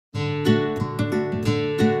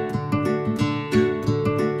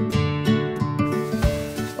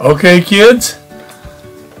Okay, kids,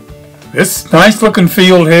 this nice looking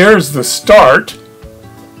field here is the start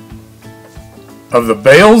of the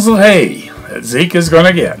bales of hay that Zeke is going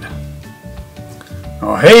to get.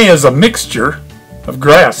 Now, hay is a mixture of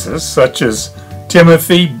grasses such as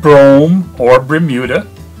Timothy, brome, or Bermuda.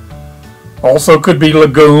 Also could be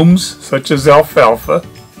legumes such as alfalfa.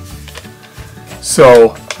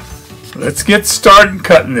 So let's get started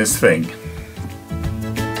cutting this thing.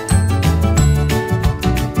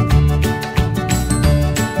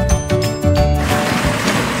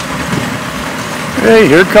 Hey,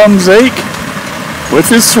 here comes Zeke with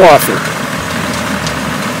his swather.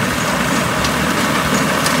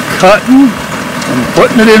 Cutting and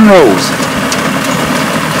putting it in rows.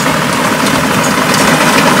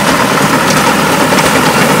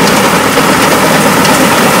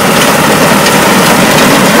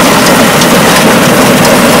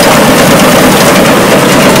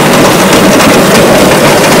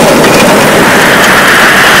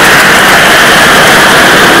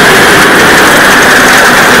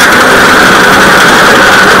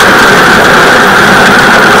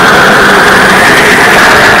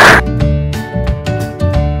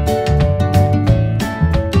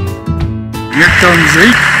 Here comes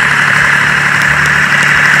Zeke.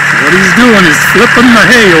 What he's doing is flipping the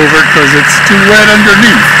hay over because it's too wet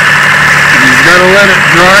underneath. And he's got to let it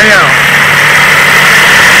dry out.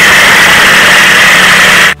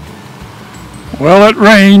 Well, it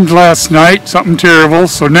rained last night, something terrible,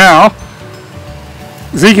 so now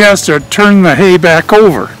Zeke has to turn the hay back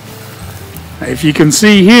over. If you can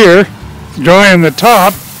see here, it's dry on the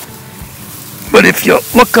top, but if you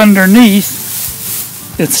look underneath,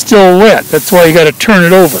 it's still wet. That's why you got to turn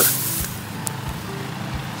it over.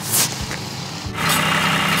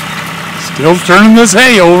 Still turning this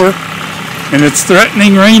hay over, and it's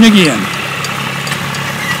threatening rain again.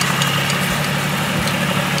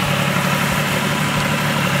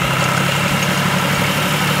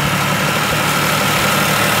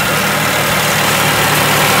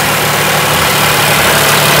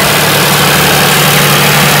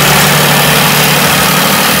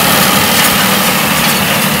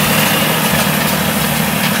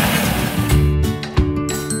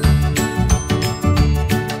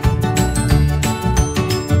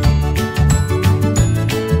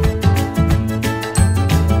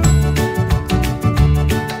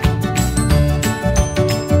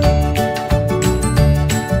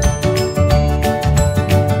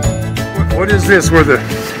 What is this, where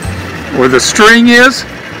the string is?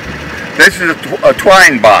 This is a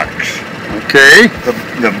twine box. Okay.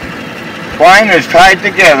 The twine is tied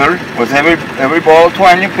together with every ball of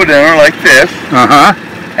twine you put in there like this. Uh-huh.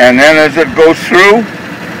 And then as it goes through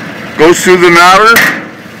the knouter,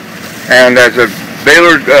 and as the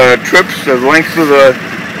baler trips the length of the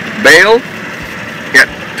bale, it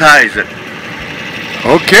ties it.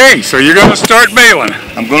 Okay, so you're going to start baling.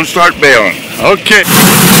 I'm going to start baling. Okay.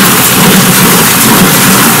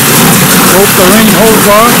 Hope the rain holds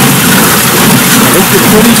on. I hope you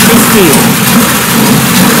finish this deal.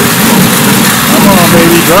 Come on,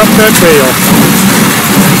 baby, drop that bale.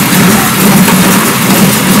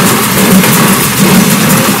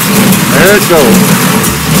 There it goes.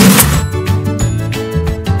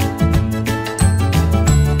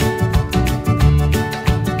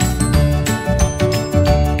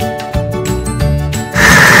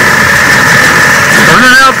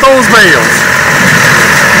 Turning out those bales.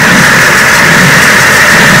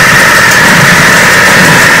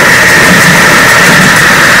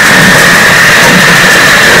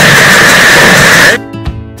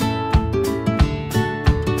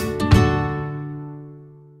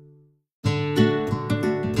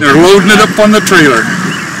 They're loading it up on the trailer,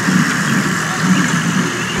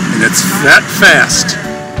 and it's that fast.